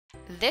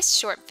This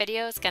short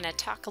video is going to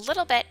talk a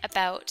little bit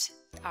about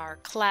our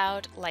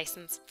cloud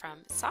license from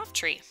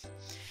Softtree.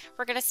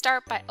 We're going to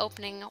start by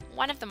opening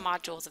one of the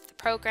modules of the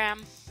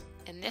program.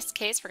 In this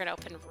case, we're going to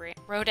open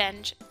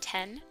RoadEng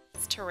 10's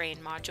terrain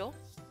module.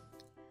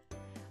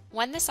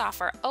 When the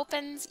software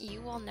opens,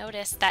 you will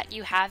notice that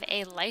you have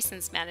a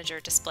license manager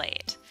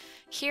displayed.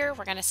 Here,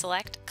 we're going to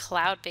select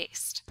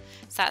cloud-based.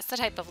 So that's the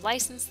type of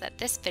license that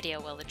this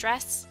video will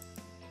address.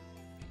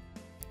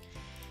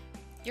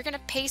 You're going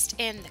to paste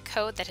in the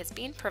code that has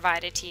been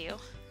provided to you,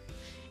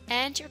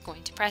 and you're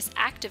going to press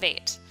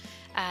activate.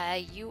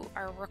 You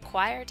are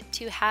required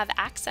to have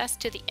access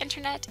to the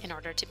internet in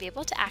order to be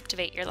able to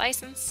activate your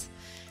license.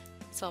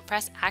 So we'll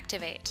press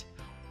activate.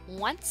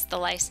 Once the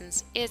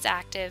license is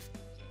active,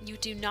 you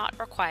do not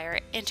require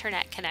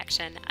internet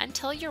connection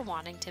until you're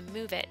wanting to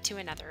move it to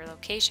another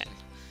location.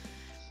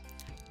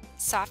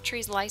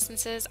 Softtree's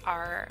licenses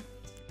are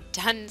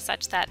done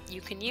such that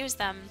you can use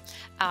them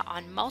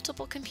on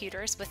multiple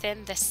computers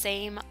within the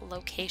same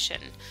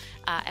location.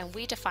 And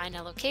we define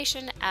a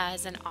location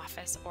as an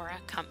office or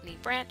a company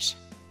branch.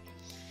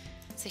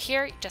 So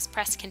here, just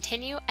press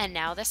continue, and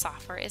now the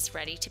software is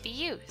ready to be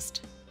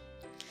used.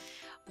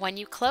 When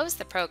you close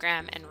the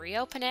program and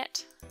reopen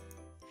it,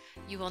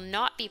 you will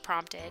not be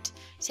prompted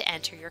to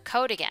enter your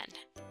code again.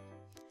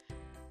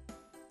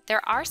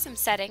 There are some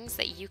settings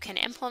that you can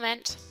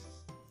implement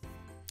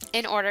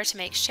in order to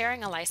make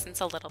sharing a license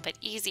a little bit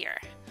easier.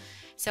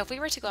 So if we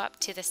were to go up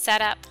to the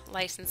Setup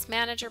License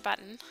Manager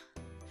button,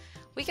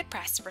 we could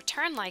press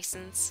Return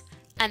License,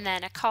 and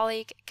then a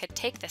colleague could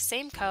take the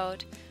same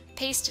code,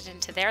 paste it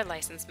into their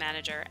license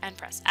manager, and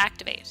press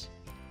Activate.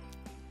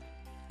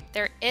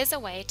 There is a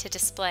way to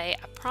display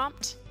a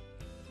prompt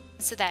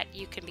so that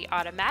you can be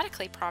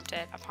automatically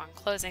prompted upon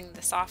closing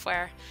the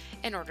software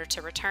in order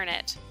to return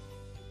it.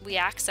 We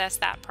access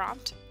that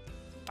prompt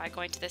by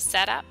going to the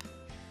Setup,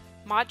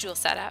 Module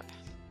Setup,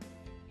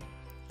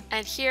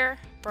 and here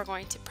we're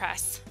going to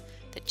press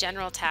the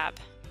General tab.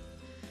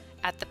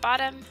 At the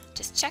bottom,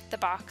 just check the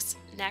box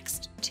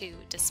next to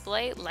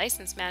Display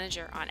License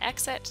Manager on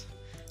Exit,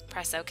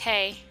 press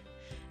OK,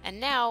 and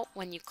now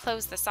when you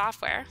close the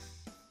software,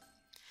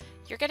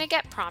 you're going to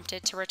get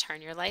prompted to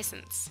return your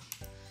license.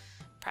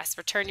 Press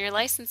Return Your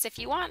License if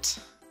you want,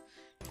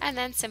 and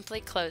then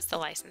simply close the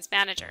License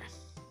Manager.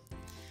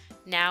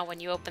 Now when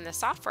you open the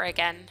software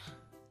again,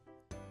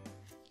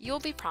 you'll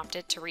be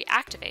prompted to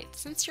reactivate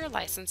since your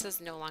license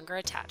is no longer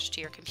attached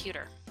to your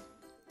computer.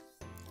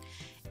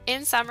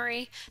 In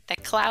summary, the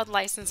cloud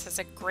license is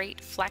a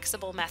great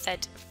flexible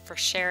method for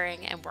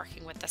sharing and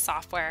working with the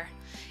software.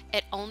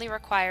 It only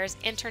requires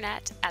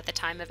internet at the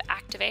time of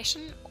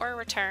activation or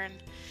return,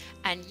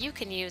 and you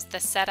can use the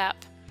Setup,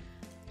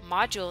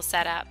 Module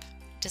Setup,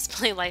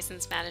 Display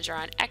License Manager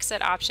on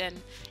Exit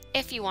option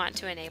if you want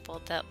to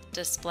enable the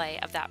display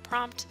of that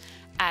prompt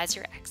as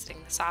you're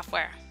exiting the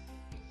software.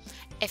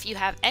 If you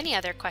have any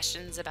other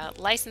questions about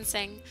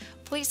licensing,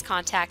 please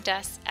contact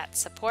us at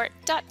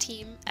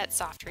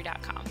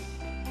support.team@softtree.com.